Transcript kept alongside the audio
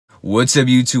What's up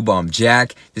YouTube, I'm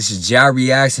Jack. This is Jack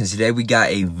Reacts, and today we got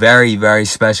a very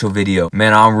special video.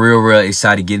 Man, I'm real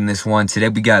excited getting this one. Today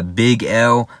we got Big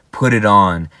L, Put It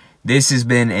On. This has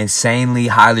been insanely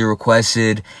highly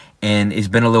requested, and it's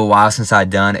been a little while since I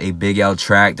done a Big L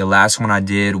track. The last one I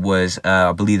did was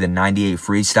I believe the 98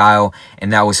 freestyle,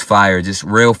 and that was fire. Just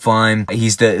real fun.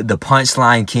 He's the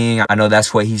punchline king. I know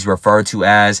that's what he's referred to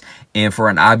as, and for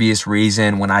an obvious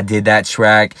reason, when I did that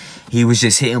track, he was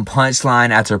just hitting punchline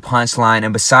after punchline,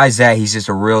 and besides that, he's just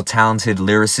a real talented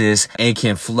lyricist and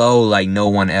can flow like no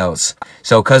one else.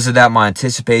 So because of that, my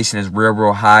anticipation is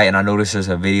real high, and I noticed there's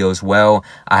a video as well.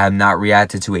 I have not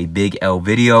reacted to a Big L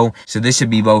video, so this should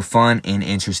be both fun and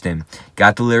interesting.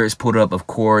 Got the lyrics pulled up, of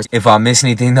course. If I miss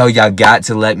anything though, y'all got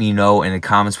to let me know in the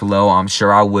comments below. I'm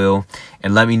sure I will.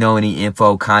 And let me know any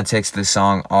info, context of the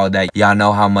song, all that. Y'all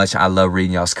know how much I love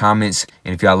reading y'all's comments.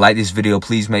 And if y'all like this video,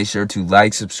 please make sure to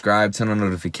like, subscribe, turn on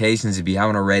notifications if you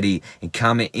haven't already, and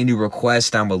comment any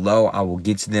requests down below. I will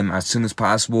get to them as soon as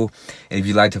possible. And if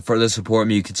you'd like to further support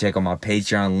me, you can check out my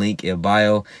Patreon link in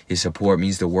bio. Your support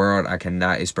means the world. I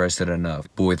cannot express it enough.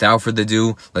 But without further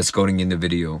ado, let's go and get in the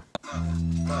video.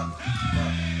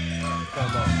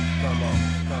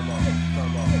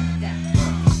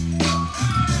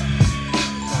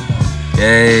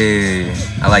 Hey,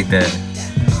 I like that.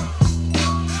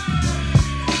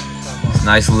 It's a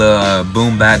nice little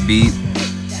boom bap beat.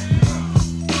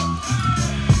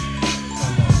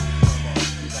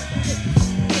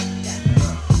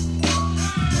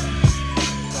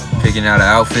 Picking out an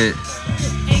outfit.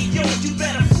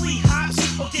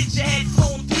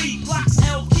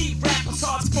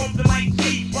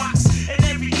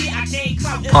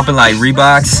 Pumping like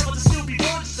Reeboks.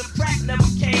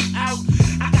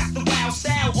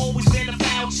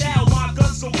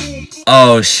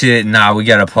 Oh shit, nah, we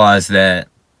gotta pause that.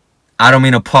 I don't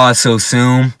mean to pause so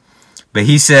soon, but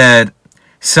he said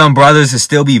some brothers would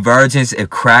still be virgins if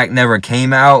crack never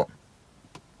came out.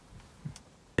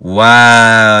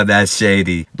 Wow, that's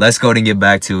shady. Let's go and get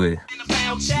back to it.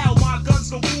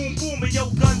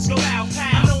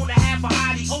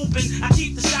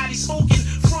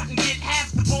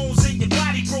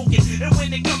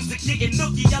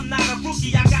 I'm not a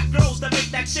rookie. I got girls that make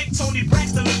that chick Tony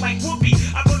Braxton look like Whoopi.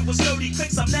 I run with 30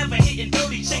 clicks. I'm never hitting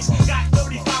dirty chicks. Got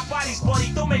 35 bodies,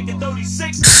 buddy. Don't make it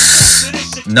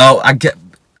 36. No,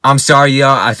 I'm sorry, y'all.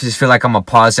 I just feel like I'm gonna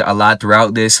pause it a lot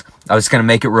throughout this. I was gonna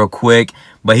make it real quick,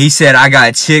 but he said I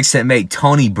got chicks that make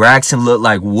Tony Braxton look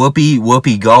like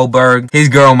Whoopi Goldberg. His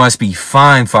girl must be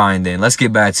fine then. Let's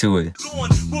get back to it.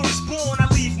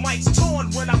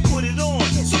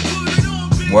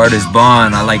 Word is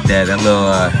bond. I like that. That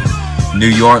little New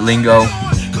York lingo.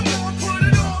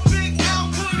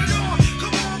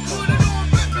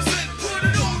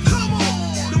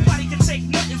 Nobody can take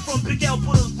nothing from Big L,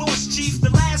 put his voice chief. The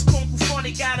last punk who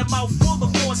funny got a mouth full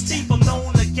of force teeth. I'm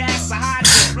known to gas a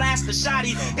hottie, blast a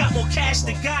shotty. Got more cash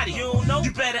than Gotti. You don't know?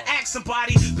 You better ask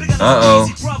somebody.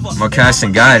 More cash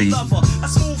than Gotti. A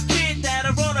smooth kid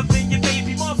that'll run up in your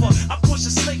baby mother. I push a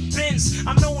slick Benz.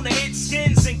 I'm known to hit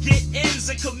skins and get ins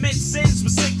and commit sins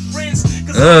with sick friends.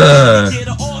 Cause I'm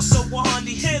a also a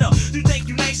honey hitter. You think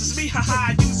you nice as me?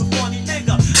 Haha, use a funny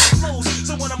nigga.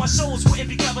 So one of my shows wouldn't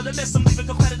be clever to miss. I'm leaving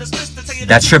competitors list to tell you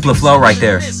that triplet flow right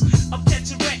there. I'm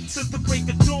catching wreck to the break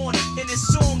of dawn. In this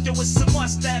song, there was so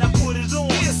much that I put it on.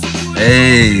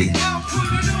 Hey,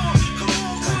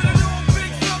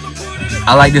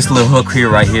 I like this little hook here,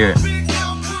 right here.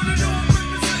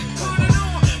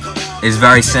 It's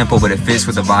very simple, but it fits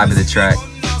with the vibe of the track.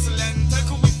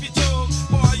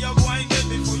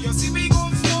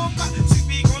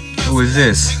 Who is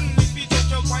this?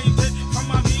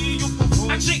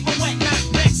 I drink my wet,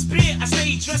 not next beer. I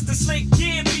stay dressed in slick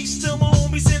gear. Be still my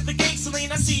homies in the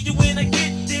gasoline. I see you when I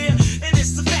get there. And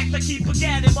it's the fact I keep a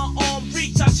gat in my arm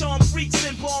reach. I charm freaks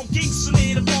and bomb geeks who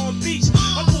made a Palm Beach.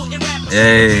 I'm putting rappers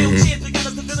in the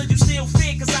because the villain you still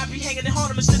fear. Cause I be hanging in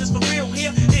Harlem and shit is for real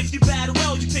here. If you battle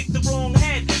well, you pick the wrong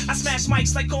head. I smash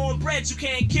mics like cornbread. You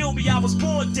can't kill me, I was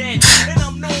born dead. And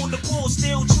I'm known to pull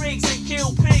steel tricks and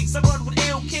kill pigs. I run with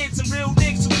ill kids and real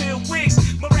niggas who feel wigs.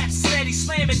 My rap's steady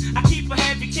slamming. I keep a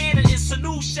heavy cannon. It's a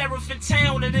new sheriff in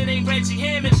town, and it ain't Reggie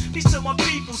Hammond. Peace to my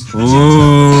peoples.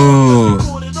 Ooh.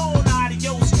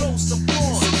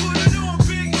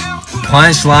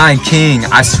 Punchline king.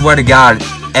 I swear to God,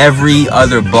 every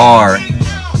other bar,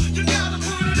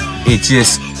 it's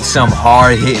just some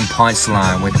hard hitting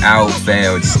punchline without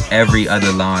fail. Just every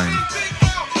other line.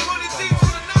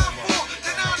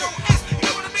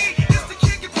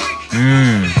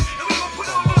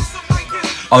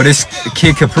 Oh, this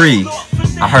Kid Capri.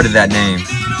 I heard of that name.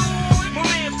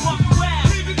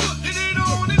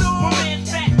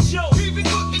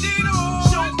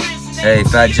 Hey,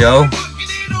 Fat Joe.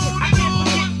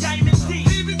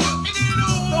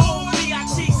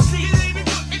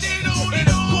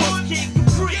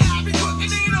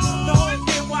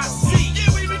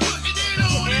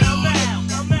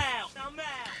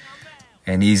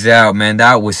 And he's out, man.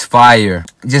 That was fire.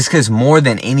 Just because more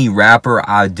than any rapper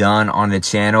I've done on the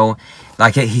channel,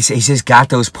 like he's just got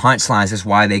those punchlines. That's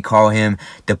why they call him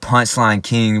the punchline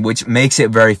king, which makes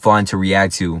it very fun to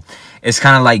react to. It's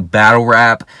kind of like battle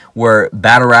rap, where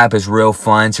battle rap is real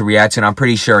fun to react to. And I'm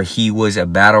pretty sure he was a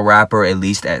battle rapper, at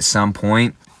least at some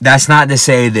point. That's not to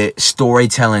say that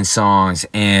storytelling songs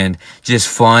and just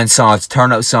fun songs,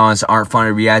 turn-up songs aren't fun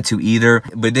to react to either.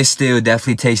 But this still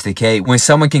definitely takes the cake. When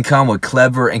someone can come with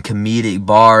clever and comedic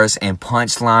bars and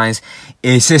punchlines,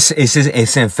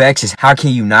 it's infectious. How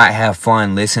can you not have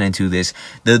fun listening to this?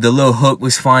 The little hook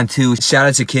was fun too. Shout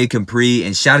out to Kid Capri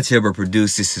and shout out to whoever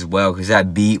produced this as well, because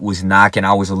that beat was knocking.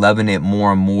 I was loving it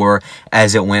more and more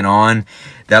as it went on.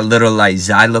 That little like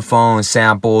xylophone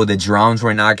sample, the drums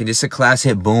were knocking. Just a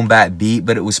classic boom bap beat,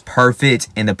 but it was perfect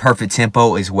in the perfect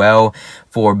tempo as well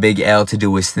for Big L to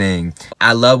do his thing.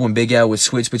 I love when Big L would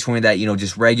switch between that, you know,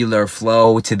 just regular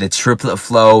flow to the triplet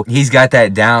flow. He's got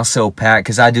that down so packed,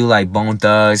 because I do like Bone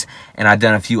Thugs and I've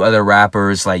done a few other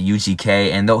rappers like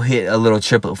UGK, and they'll hit a little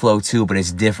triplet flow too, but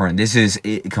it's different. This is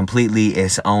completely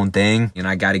its own thing, and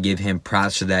I got to give him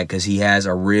props for that, because he has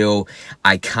a real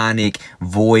iconic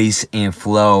voice and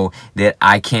flow that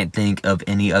I can't think of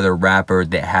any other rapper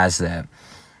that has that.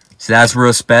 So that's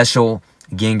real special.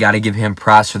 Again, got to give him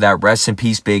props for that. Rest in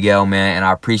peace, Big L, man. And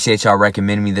I appreciate y'all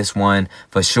recommending me this one.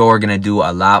 For sure, going to do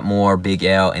a lot more Big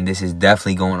L. And this is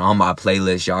definitely going on my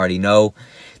playlist. Y'all already know.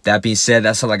 That being said,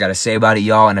 that's all I got to say about it,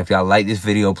 y'all. And if y'all like this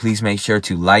video, please make sure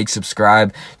to like,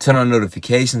 subscribe, turn on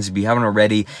notifications if you haven't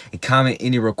already, and comment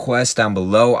any requests down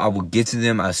below. I will get to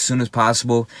them as soon as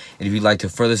possible. And if you'd like to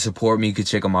further support me, you can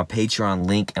check out my Patreon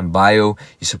link in bio.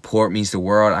 Your support means the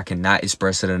world. I cannot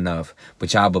express it enough.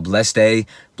 But y'all have a blessed day,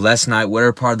 blessed night,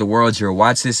 whatever part of the world you're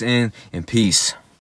watching this in, and peace.